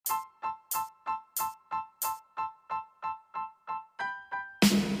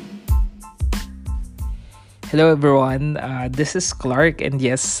Hello, everyone. This is Clark, and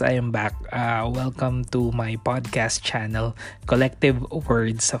yes, I am back. Welcome to my podcast channel, Collective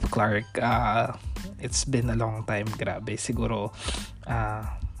Words of Clark. It's been a long time, grabe. Siguro,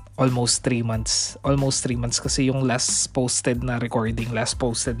 almost 3 months. Almost 3 months kasi yung last posted na recording, last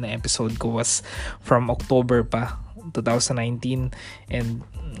posted na episode ko was from October pa, 2019. And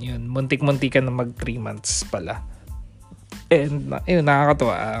yun, muntik-muntikan na mag 3 months pala. And yun,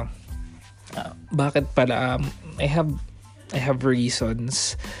 nakakatawa. Bakit pala I have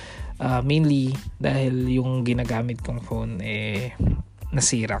reasons, mainly dahil yung ginagamit kong phone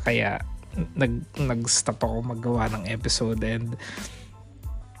nasira, kaya nag-stop ako maggawa ng episode. And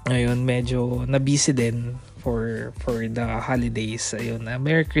ayun, medyo na busy din for the holidays. Ayun,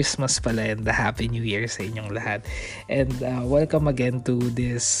 Merry Christmas pala and a Happy New Year sa inyong lahat. And welcome again to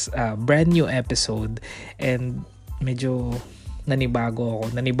this brand new episode. And medyo nanibago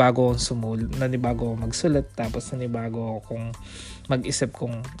akong magsulat, tapos nanibago akong mag-isip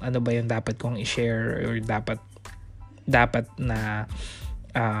kung ano ba yung dapat kong i-share or dapat na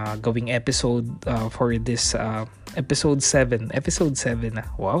gawing episode for this episode 7 na.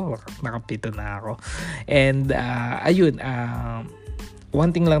 Wow, nakapito na ako. And ayun,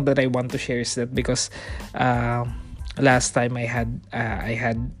 one thing lang that I want to share is that because last time I had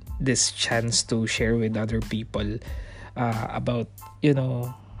this chance to share with other people about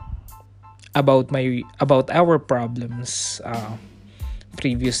our problems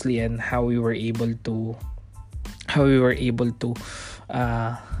previously, and how we were able to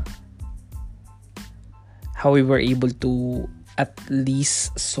at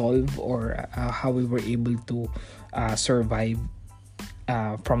least solve, or how we were able to survive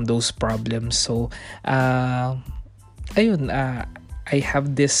from those problems. So ayun, I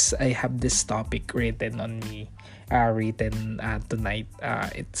have this topic written on me, tonight.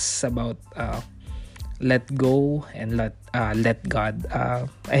 It's about let go and let God.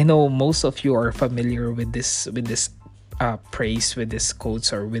 I know most of you are familiar with this phrase, with this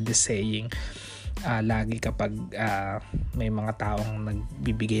quotes, or with this saying. Lagi kapag may mga taong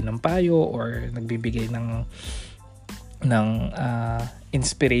nagbibigay ng payo or nagbibigay ng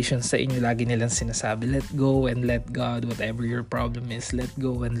inspiration sa inyo, lagi nilang sinasabi, let go and let God. Whatever your problem is, let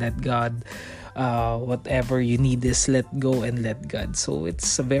go and let God. Whatever you need is let go and let God. So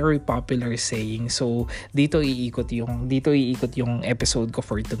it's a very popular saying. So dito iikot yung episode ko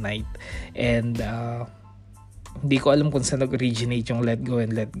for tonight. And hindi ko alam kung saan nag-originate yung let go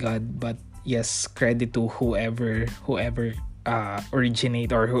and let God, but yes, credit to whoever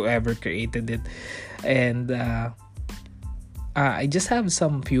originate or whoever created it. And I just have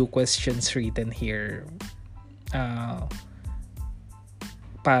some few questions written here.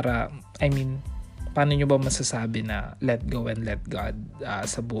 Paano nyo ba masasabi na let go and let God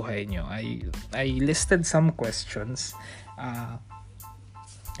sa buhay nyo? I listed some questions,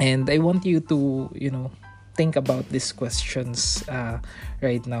 and I want you to, think about these questions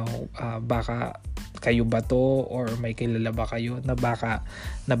right now. Baka kayo ba to, or may kilala ba kayo na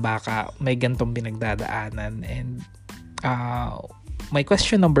baka may gantong pinagdadaanan? And my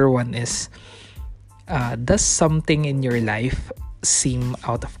question number 1 is, does something in your life seem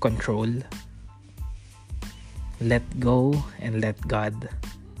out of control? Let go and let God.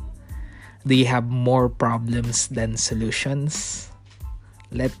 Do you have more problems than solutions?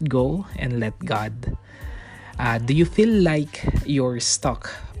 Let go and let God. Do you feel like you're stuck,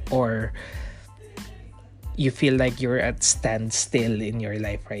 or you feel like you're at standstill in your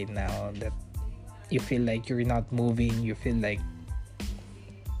life right now? That you feel like you're not moving, you feel like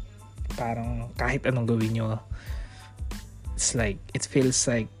parang kahit anong gawin nyo, it feels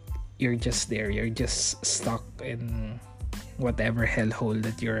like you're just there, you're just stuck in whatever hellhole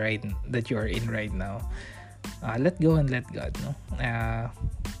that you're in right now. Let go and let God, no?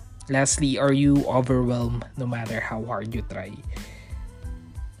 Lastly, are you overwhelmed no matter how hard you try?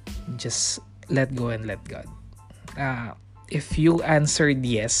 Just let go and let God. If you answered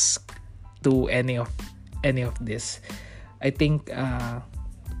yes to any of this, I think to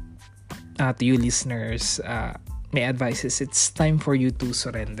you listeners, my advice is it's time for you to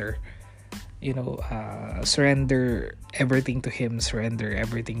surrender. Surrender everything to Him, surrender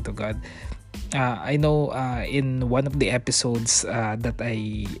everything to God. I know in one of the episodes that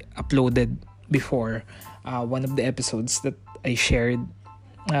I uploaded before, one of the episodes that I shared,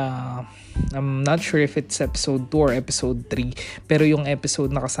 I'm not sure if it's episode 2 or episode 3, pero yung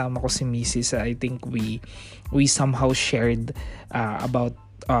episode na kasama ko si Mrs., I think we somehow shared about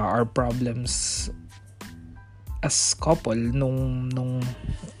our problems as couple nung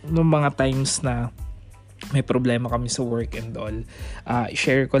mga times na may problema kami sa work and all.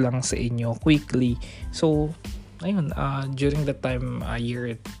 Share ko lang sa inyo quickly. So ayun, during the time,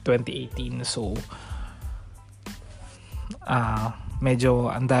 year 2018, so medyo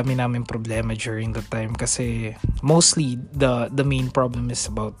ang dami namin problema during the time, kasi mostly the main problem is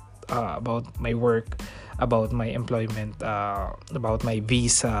about my work, about my employment, about my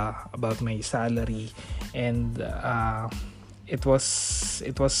visa, about my salary, and it was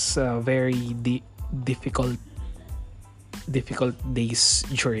very difficult days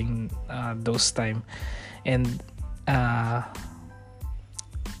during those time. And ano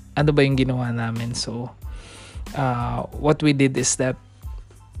ba yung ginawa namin? So what we did is that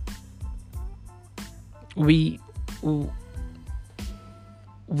we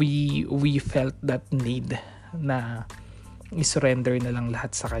we felt that need na i-surrender na lang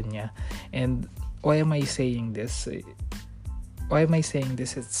lahat sa kanya. And why am I saying this?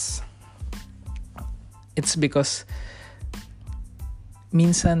 It's because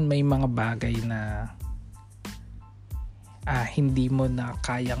minsan may mga bagay na hindi mo na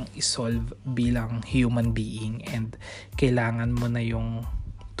kayang isolve bilang human being, and kailangan mo na yung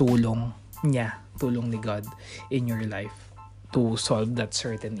tulong ni God in your life to solve that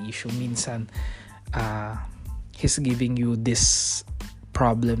certain issue. Minsan He's giving you these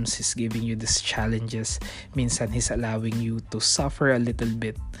problems, He's giving you these challenges. Minsan He's allowing you to suffer a little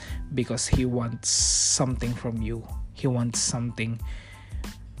bit because He wants something from you. He wants something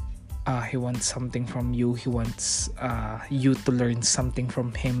from you. He wants you to learn something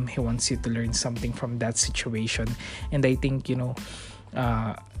from Him. He wants you to learn something from that situation. And I think,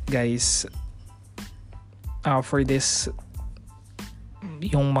 guys, for this,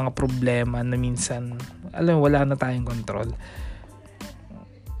 yung mga problema na minsan wala na tayong control,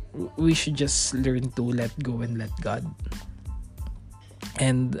 we should just learn to let go and let God.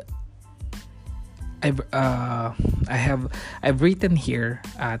 And I've written here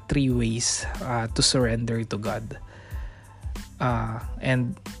 3 ways to surrender to God,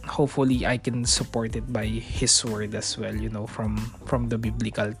 and hopefully I can support it by His word as well, from the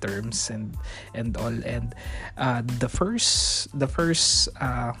biblical terms and all. And the first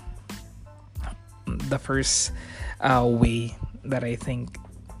way that I think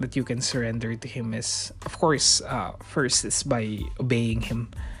that you can surrender to Him is, of course, first is by obeying Him.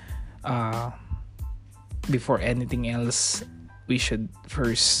 Before anything else, we should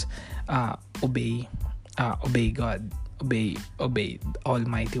first obey God, obey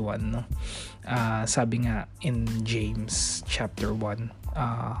Almighty One, no? Sabi nga in James chapter 1,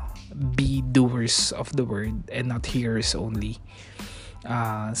 be doers of the word and not hearers only.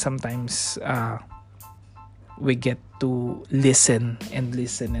 Sometimes we get to listen and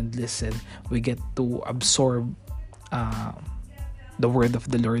listen and listen. We get to absorb the word of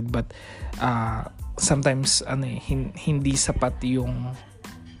the Lord, but sometimes hindi sapat yung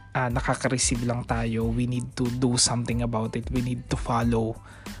nakaka-receive lang tayo. We need to do something about it. We need to follow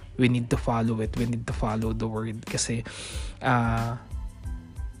it. We need to follow the word, kasi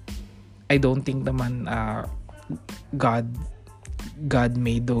I don't think naman God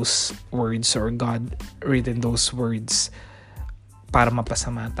made those words, or God written those words para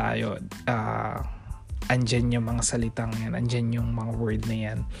mapasama tayo. Andyan yung mga salitang yan, andyan yung mga word na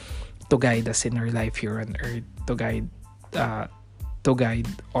yan to guide us in our life here on earth, to guide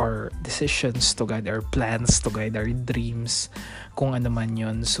our decisions, to guide our plans, to guide our dreams, kung ano man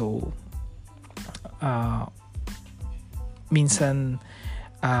yun. So minsan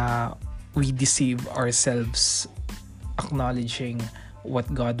we deceive ourselves acknowledging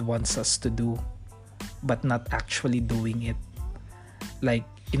what God wants us to do, but not actually doing it. Like,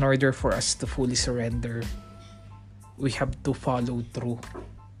 in order for us to fully surrender, we have to follow through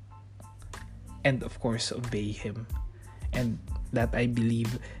and, of course, obey Him. And that, I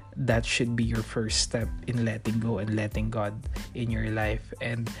believe, that should be your first step in letting go and letting God in your life.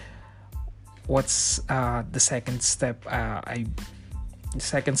 And what's the second step? The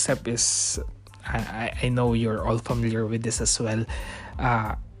second step is, I know you're all familiar with this as well.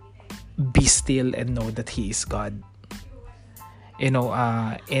 Be still and know that He is God. In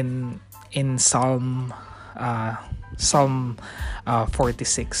Psalm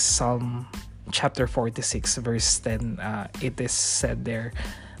 46, Psalm chapter 46 verse 10, it is said there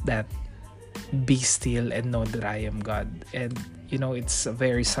that be still and know that I am God. And it's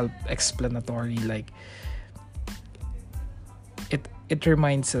very self-explanatory. Like, it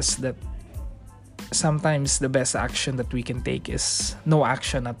reminds us that sometimes the best action that we can take is no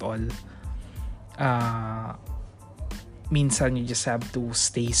action at all. Minsan you just have to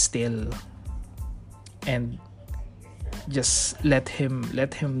stay still and just let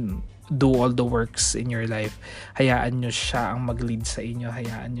him do all the works in your life. Hayaan nyo siya ang mag-lead sa inyo,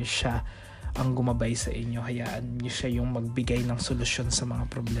 hayaan nyo siya ang gumabay sa inyo, hayaan nyo siya yung magbigay ng solusyon sa mga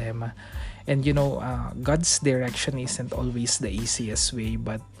problema. And God's direction isn't always the easiest way,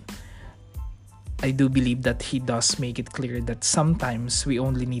 but I do believe that He does make it clear that sometimes we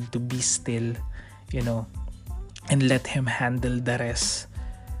only need to be still, and let Him handle the rest.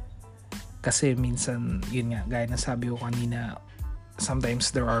 Kasi minsan, yun nga, gaya na sabi ko kanina, sometimes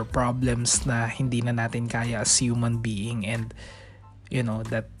there are problems na hindi na natin kaya as human being, and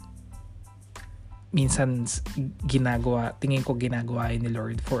that minsan tingin ko ginagawa ni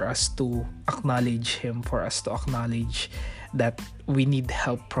Lord for us to acknowledge Him, for us to acknowledge that we need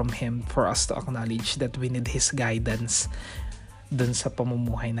help from Him, for us to acknowledge that we need His guidance dun sa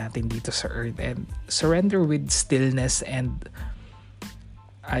pamumuhay natin dito sa earth, and surrender with stillness. And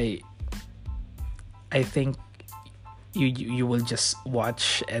I think you will just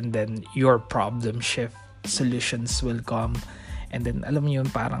watch, and then your problem shift, solutions will come, and then alam mo yun,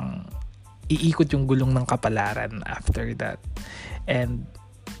 parang iikot yung gulong ng kapalaran after that. And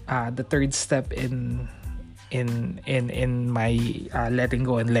the third step in my letting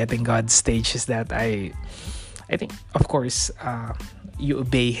go and letting God stage is that I think, of course, you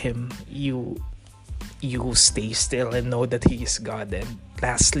obey Him, you stay still and know that He is God, and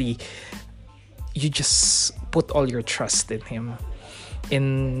lastly, you just put all your trust in Him.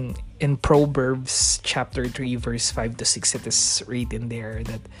 In Proverbs chapter 3 verse 5 to 6, it is written there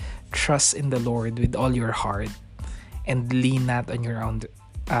that trust in the Lord with all your heart, and lean not on your own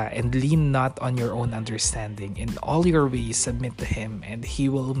understanding. In all your ways submit to Him, and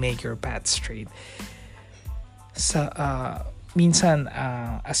He will make your path straight. Sa minsan,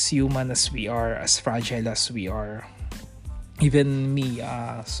 as human as we are, as fragile as we are, even me,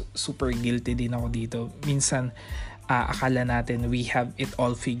 super guilty din ako dito. Minsan, akala natin we have it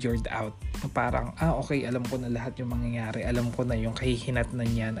all figured out. Parang, okay, alam ko na lahat yung mangyayari. Alam ko na yung kahihinatnan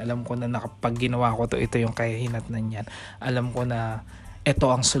niyan. Alam ko na kapag ginawa ko to, ito yung kahihinatnan niyan. Alam ko na ito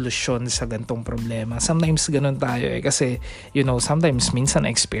ang solusyon sa gantong problema. Sometimes ganun tayo kasi, sometimes minsan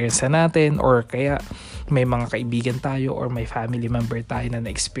experience na natin, or kaya may mga kaibigan tayo or may family member tayo na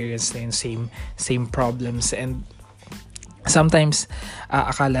na-experience na yung same problems, and sometimes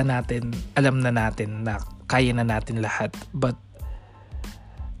akala natin alam na natin na kaya na natin lahat, but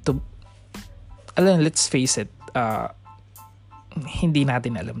let's face it, hindi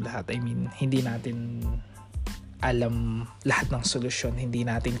natin alam lahat. I mean, hindi natin alam lahat ng solusyon, hindi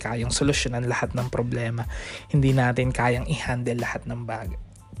natin kayang solusyonan lahat ng problema, hindi natin kayang i-handle lahat ng bagay.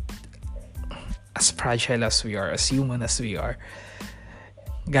 As fragile as we are, as human as we are,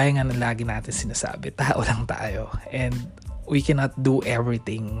 gaya nga na lagi natin sinasabi, tao lang tayo, and we cannot do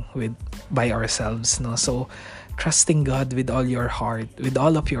everything by ourselves, no? So trusting God with all your heart, with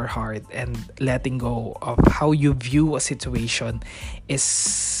all of your heart, and letting go of how you view a situation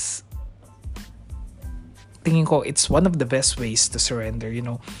is, tingin ko, it's one of the best ways to surrender.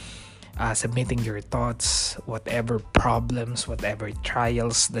 Submitting your thoughts, whatever problems, whatever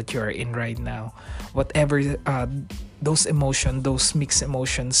trials that you're in right now, whatever those emotions, those mixed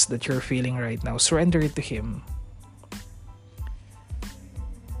emotions that you're feeling right now, surrender it to Him.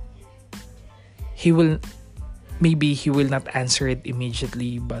 Maybe he will not answer it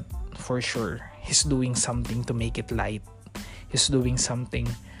immediately, but for sure, He's doing something to make it light. He's doing something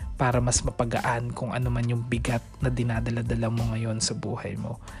para mas mapagaan kung ano man yung bigat na dinadala-dala mo ngayon sa buhay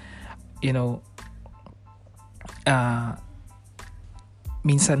mo.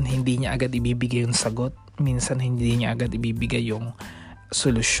 Minsan hindi niya agad ibibigay yung sagot, minsan hindi niya agad ibibigay yung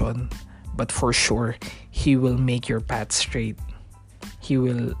solusyon, but for sure, He will make your path straight. He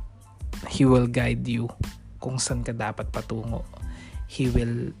will guide you kung saan ka dapat patungo. He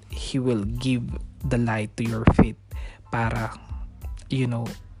will give the light to your feet para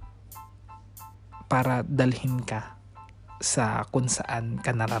para dalhin ka sa kung saan ka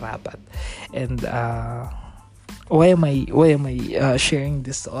nararapat. And why am I sharing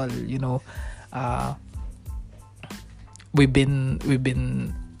this all? We've been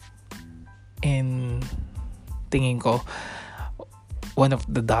in, tingin ko, one of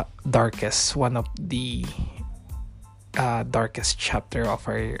the darkest chapter of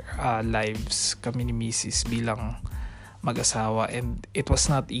our lives, kami ni Mrs. bilang mag-asawa, and it was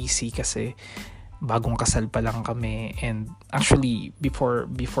not easy kasi bagong kasal pa lang kami, and actually before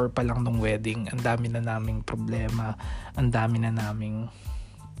pa lang nung wedding, ang dami na naming problema, ang dami na naming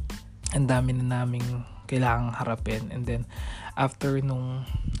kailangang harapin. And then after nung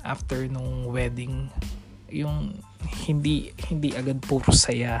wedding, yung hindi agad puro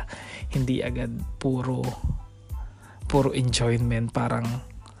saya, hindi agad puro puro enjoyment. Parang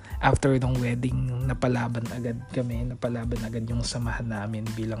after ng wedding, napalaban agad yung samahan namin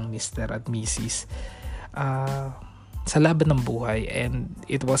bilang Mr. at Mrs. Sa laban ng buhay, and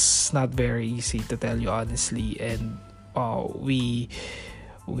it was not very easy, to tell you honestly. And we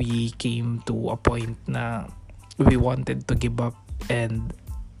came to a point na we wanted to give up and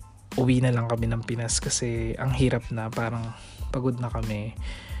uwi na lang kami ng Pinas kasi ang hirap na, parang pagod na kami,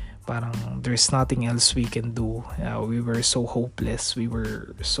 parang there's nothing else we can do. We were so hopeless, we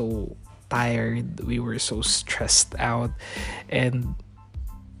were so tired, we were so stressed out. And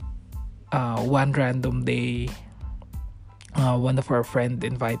one random day, one of our friend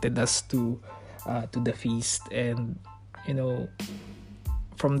invited us to the feast. And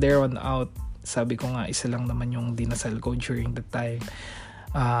from there on out, sabi ko nga, isa lang naman yung dinasal ko during the time.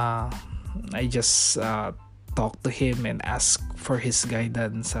 I just talk to him and ask for his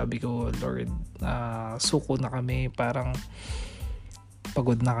guidance. Sabi ko, Lord, suko na kami, parang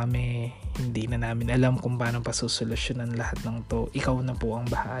pagod na kami, hindi na namin alam kung paano pa susolusyonan lahat ng to, ikaw na po ang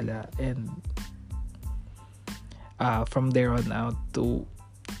bahala. And from there on out, to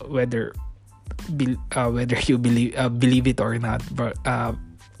whether you believe it or not, but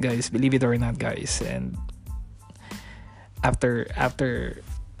guys, believe it or not, guys. And after that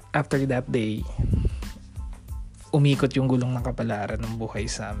day, umikot yung gulong ng kapalaran ng buhay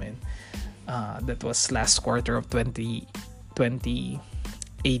sa amin. That was last quarter of 2018.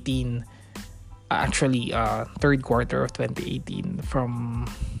 Actually, third quarter of 2018. From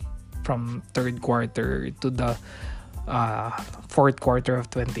third quarter to the fourth quarter of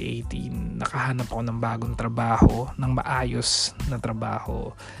 2018, nakahanap ako ng bagong trabaho, ng maayos na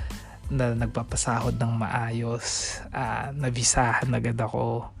trabaho, na nagpapasahod ng maayos. Nabisahan agad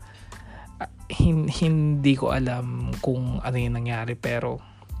ako. Hindi ko alam kung ano yung nangyari, pero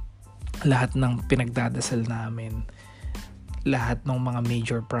lahat ng pinagdadasal namin, lahat ng mga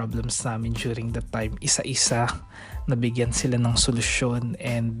major problems namin during that time, isa-isa nabigyan sila ng solusyon.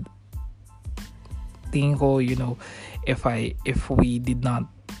 And tingin ko, if we did not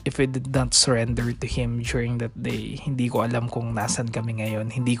surrender to him during that day, hindi ko alam kung nasan kami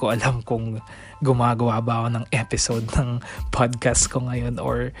ngayon. Hindi ko alam kung gumagawa ba ako ng episode ng podcast ko ngayon,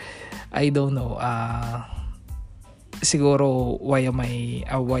 or I don't know. Siguro why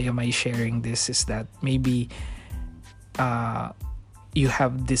am I sharing this is that maybe you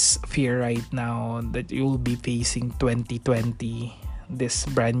have this fear right now that you will be facing 2020, this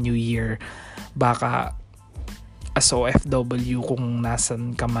brand new year. Baka as OFW, kung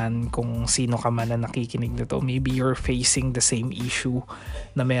nasan ka man, kung sino ka man na nakikinig na to, maybe you're facing the same issue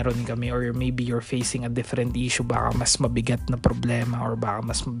na meron kami, or maybe you're facing a different issue, baka mas mabigat na problema, or baka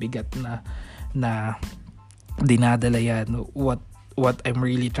mas mabigat na dinadala yan. What I'm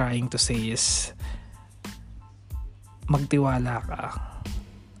really trying to say is, magtiwala ka.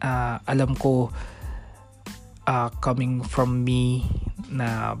 Alam ko, coming from me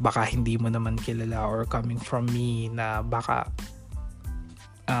na baka hindi mo naman kilala, or coming from me na baka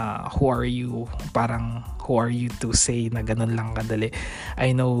who are you to say na ganun lang kadali.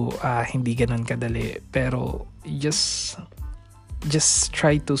 I know hindi ganun kadali, pero just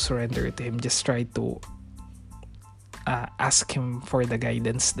try to surrender to him. Just try to ask him for the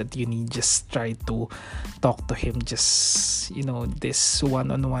guidance that you need. Just try to talk to him. Just this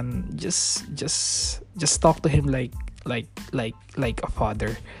one-on-one, just talk to him like a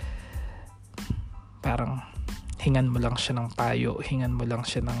father. Parang hingan mo lang siya ng payo, hingan mo lang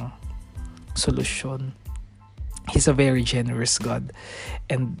siya ng solusyon. He's a very generous God,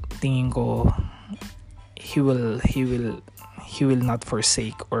 and tingin ko he will not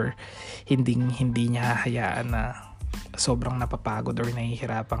forsake, or hindi niya hahayaan na sobrang napapagod or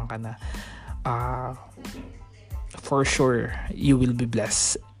nahihirapan ka na. For sure you will be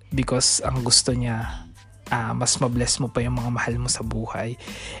blessed, because ang gusto niya, mas mabless mo pa yung mga mahal mo sa buhay.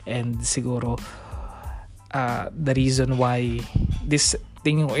 And siguro the reason why this,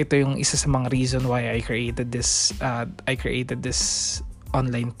 tingin ko ito yung isa sa mga reason why I created this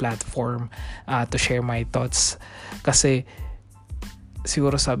online platform to share my thoughts. Kasi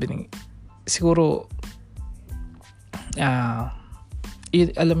siguro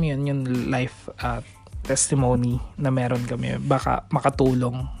alam mo yun, yung life testimony na meron kami, baka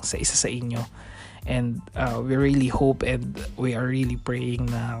makatulong sa isa sa inyo. And we really hope, and we are really praying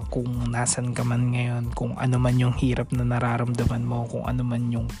na kung nasan ka man ngayon, kung ano man yung hirap na nararamdaman mo, kung ano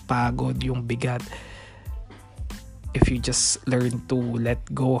man yung pagod, yung bigat, if you just learn to let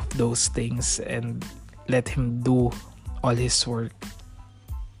go of those things and let him do all his work,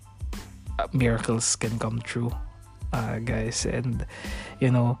 miracles can come true, guys. And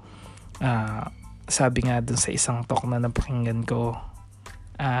sabi nga dun sa isang talk na napakinggan ko,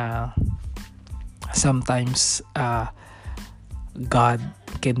 sometimes God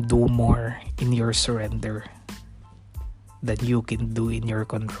can do more in your surrender than you can do in your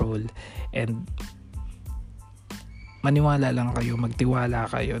control. And maniwala lang kayo, magtiwala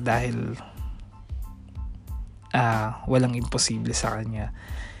kayo, dahil walang imposible sa Kanya.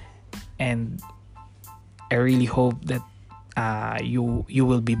 And I really hope that you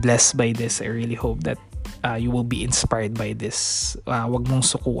will be blessed by this. I really hope that you will be inspired by this. Wag mong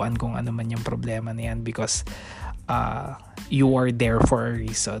sukuan kung ano man yung problema na yan, because you are there for a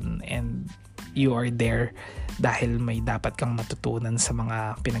reason, and you are there dahil may dapat kang matutunan sa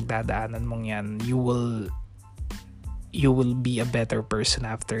mga pinagdadaanan mong yan. You will be a better person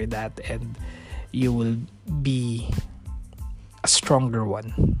after that, and you will be a stronger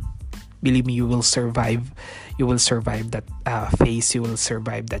one. Believe me, you will survive that phase. You will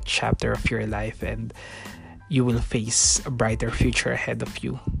survive that chapter of your life, and you will face a brighter future ahead of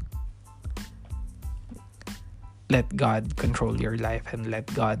you. Let God control your life, and let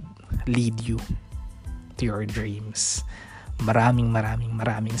God lead you to your dreams. Maraming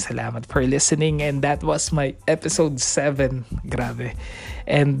salamat for listening, and that was my episode 7. Grabe.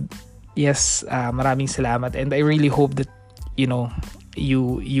 And yes, maraming salamat, and I really hope that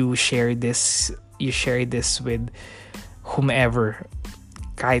you share this with whomever,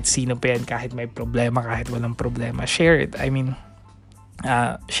 kahit sino pa yan, kahit may problema, kahit walang problema, share it. I mean,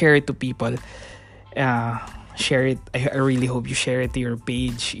 share it to people. Share it. I really hope you share it to your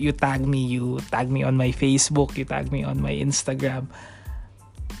page. You tag me on my Facebook, you tag me on my Instagram.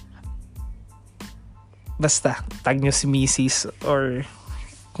 Basta tag nyo si Mrs. or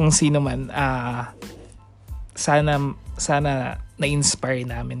kung sino man. Sana na-inspire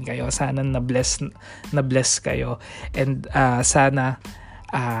namin kayo, sana na-bless kayo, and sana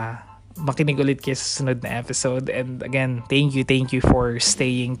makinig ulit kayo sa sunod na episode. And again, thank you for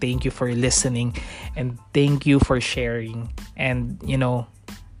staying, thank you for listening, and thank you for sharing. And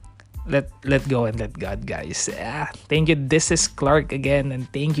let go and let God, guys. Thank you. This is Clark again, and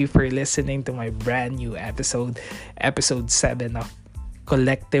thank you for listening to my brand new episode 7 of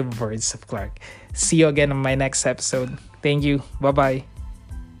Collective Words of Clark. See you again on my next episode. Thank you. Bye-bye.